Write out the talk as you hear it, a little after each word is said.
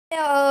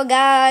Hello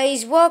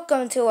guys,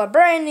 welcome to a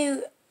brand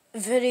new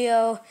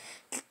video.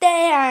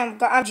 Today I'm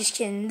just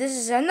kidding. This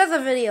is another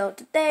video.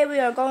 Today we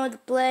are going to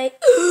play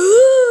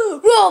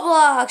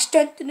Roblox.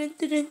 Dun, dun, dun,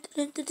 dun,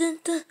 dun, dun, dun,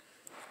 dun.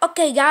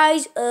 Okay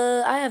guys,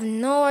 I have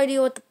no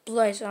idea what to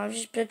play, so I'm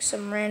just picking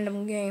some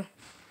random game.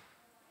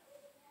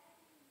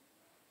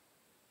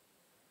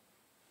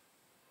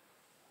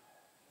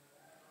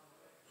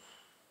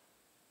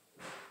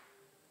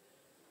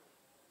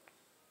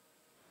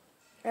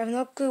 I have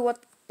no clue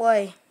what to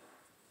play.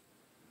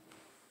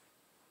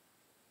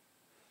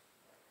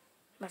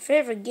 My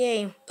favorite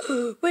game.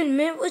 Wait a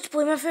minute, let's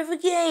play my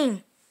favorite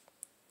game.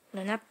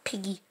 No, not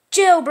Piggy.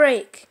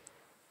 Jailbreak.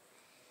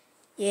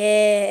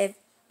 Yeah,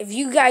 if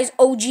you guys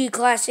OG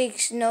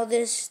classics know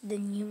this,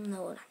 then you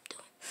know what I'm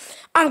doing.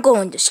 I'm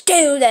going to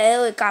scale the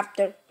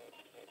helicopter.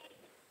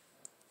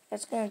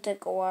 That's going to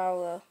take a while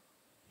though.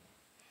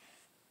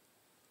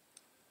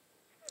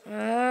 Look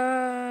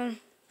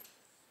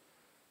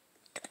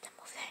at them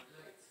over there.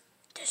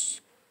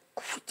 Just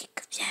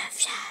quick,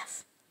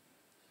 shaf.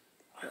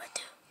 What do I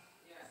do?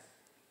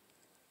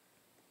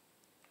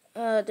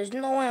 There's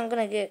no way I'm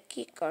going to get a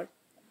key card.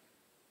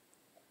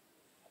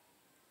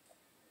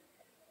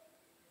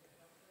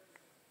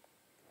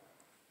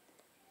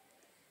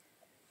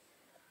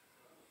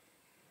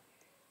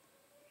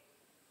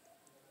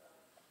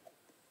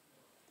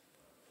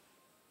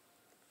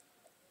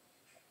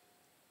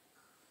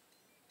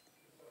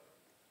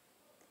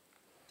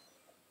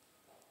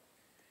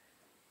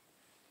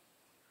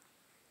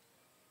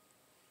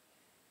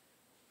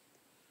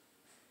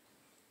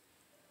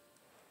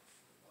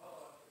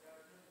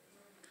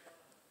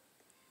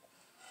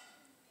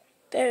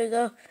 There we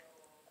go.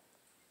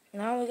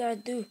 Now we gotta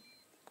do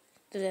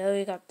to the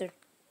helicopter.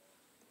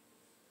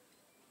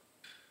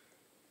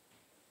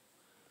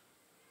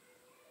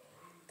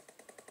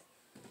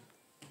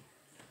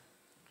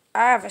 I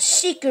have a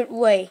secret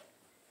way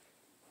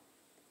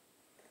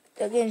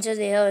to get into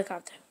the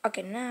helicopter.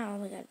 Okay, now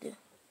we gotta do.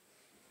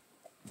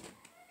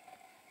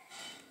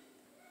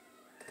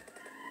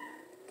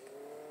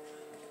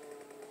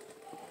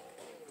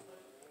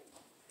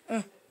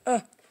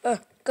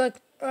 Good.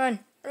 Run.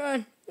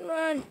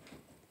 And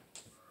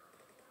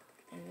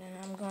then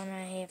I'm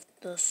gonna have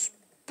to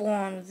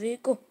spawn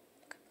vehicle.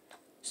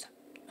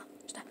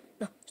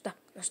 No,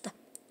 stop.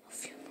 A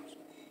few more.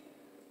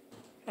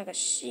 I can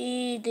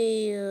see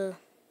the.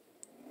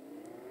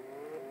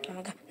 Oh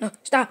my god. No,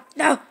 stop.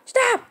 No.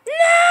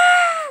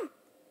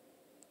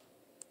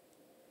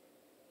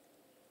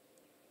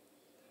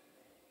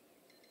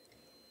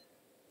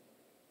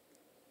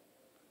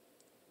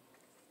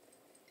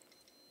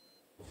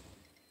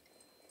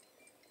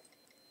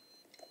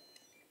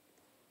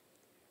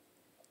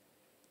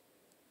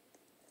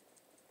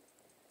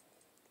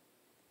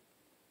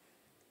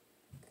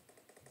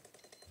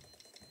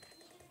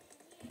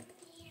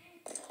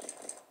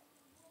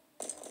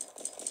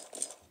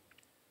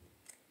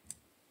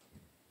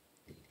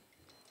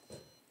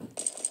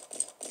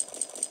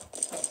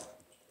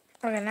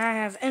 Okay, now I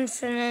have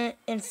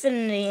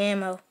infinity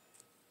ammo.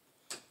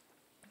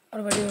 What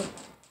do I do?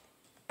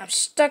 I'm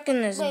stuck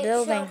in this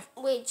building.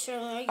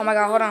 Charlie. Oh my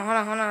god,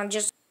 hold on.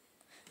 Just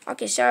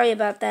okay, sorry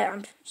about that.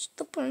 I'm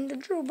still putting the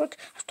drill book.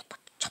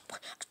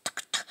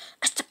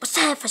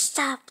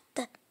 Stop.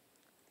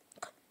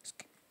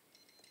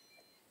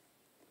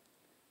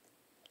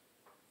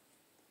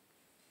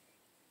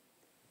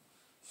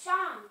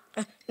 Sean.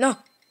 No.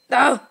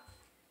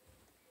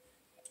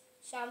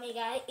 Sean, we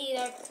got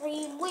either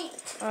 3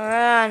 weeks.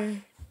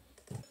 Run.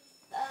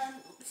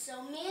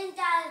 So me and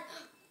Dad,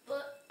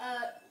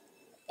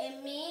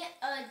 and me,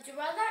 threw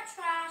out that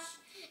trash,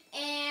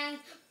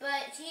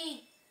 but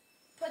he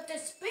put the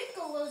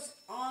sprinklers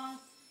on,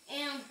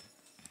 and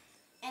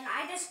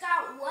I just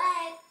got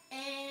wet,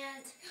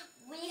 and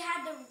we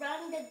had to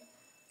run to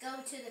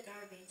go to the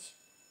garbage.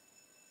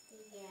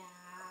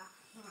 Yeah.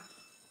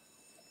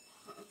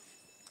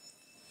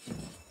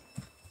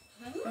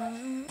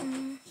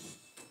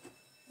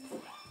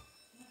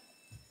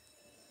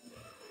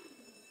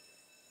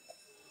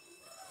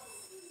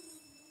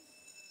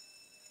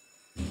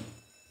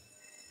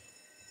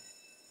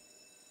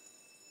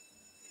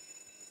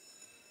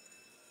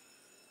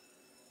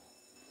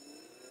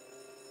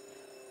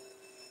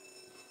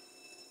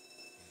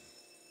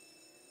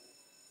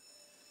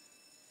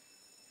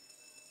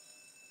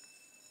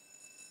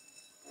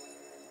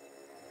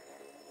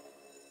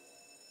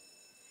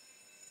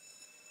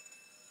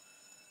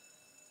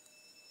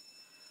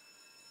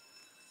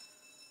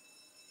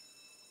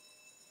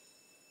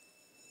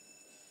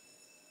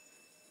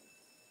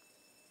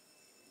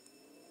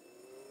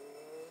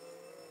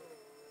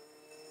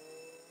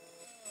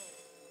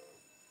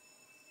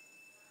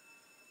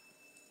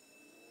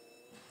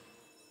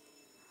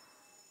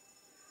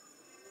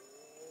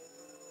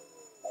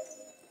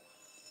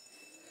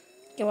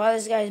 Okay, while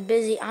this guy's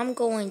busy, I'm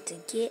going to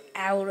get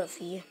out of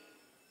here.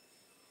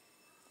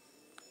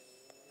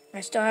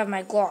 I still have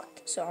my Glock,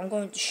 so I'm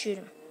going to shoot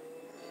him.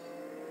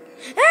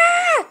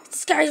 Ah!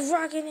 This guy's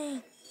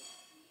rocketing.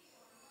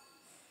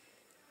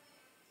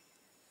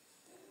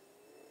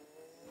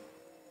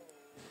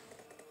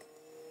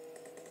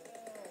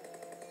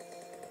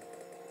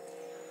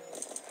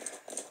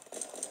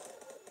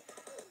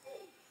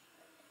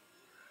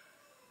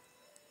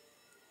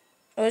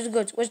 Where's the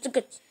goods? Where's the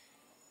goods?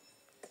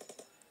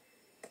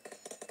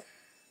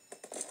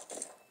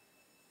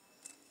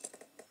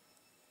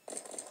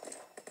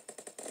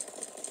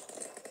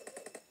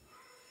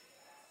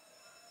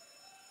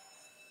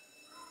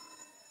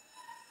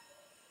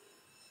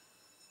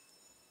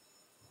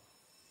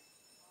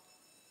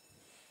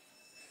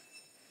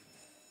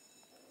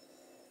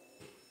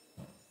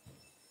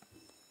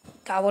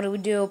 God, what do we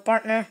do,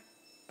 partner?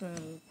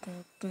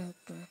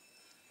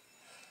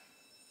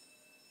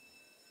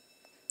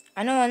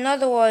 I know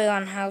another way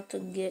on how to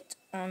get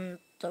to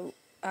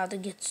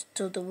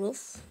the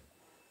roof.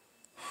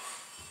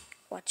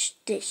 Watch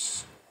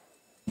this.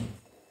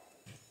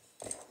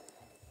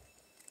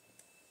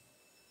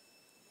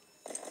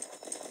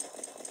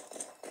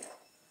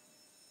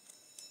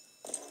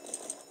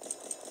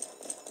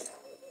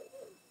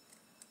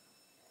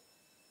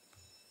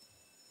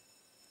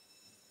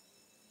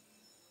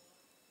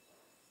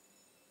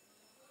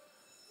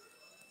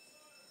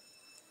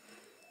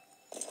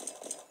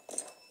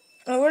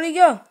 Oh, where'd he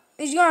go?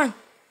 He's gone.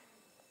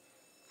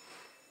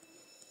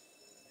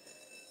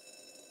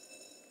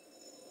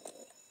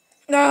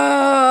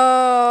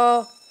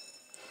 No.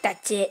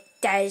 That's it.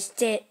 That is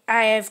it.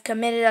 I have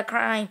committed a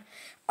crime.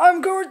 I'm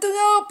going to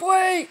the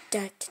play.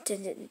 Da, da, da,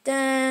 da,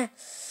 da.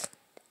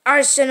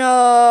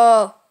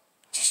 Arsenal.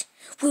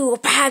 We will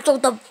battle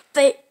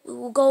we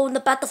will go in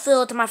the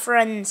battlefield, my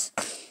friends.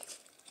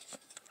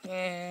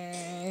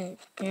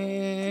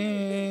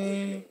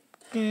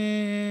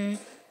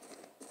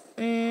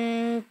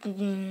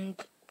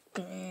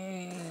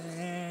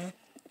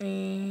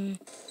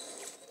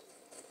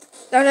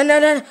 No, no, no,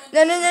 no, no,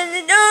 no, no,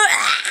 no, no.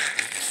 Oh,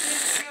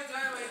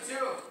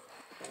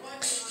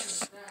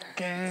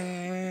 they're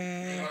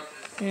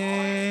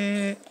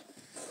good.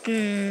 They're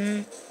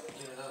good.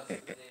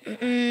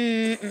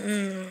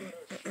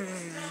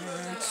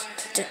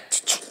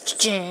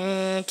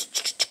 They're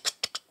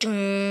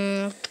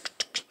good.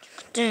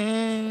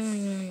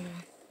 They're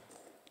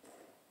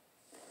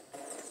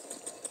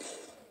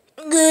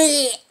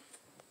good.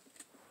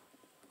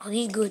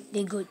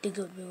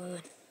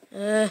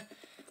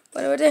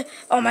 What do I do?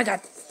 Oh my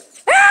god.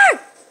 Ah!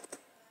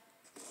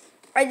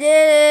 I did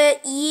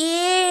it.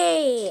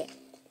 Yeah.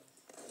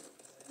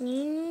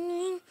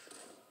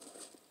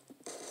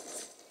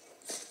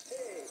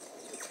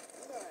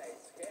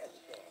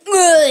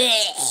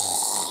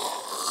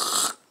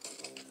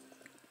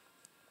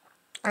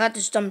 I got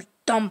this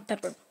dumb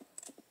pepper.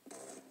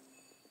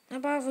 How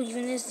powerful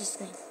even is this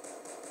thing?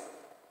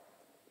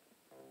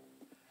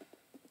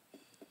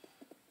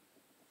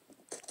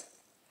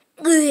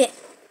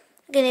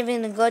 Getting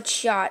even a good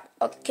shot.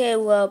 Okay,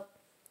 well,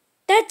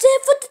 that's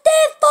it for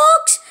today,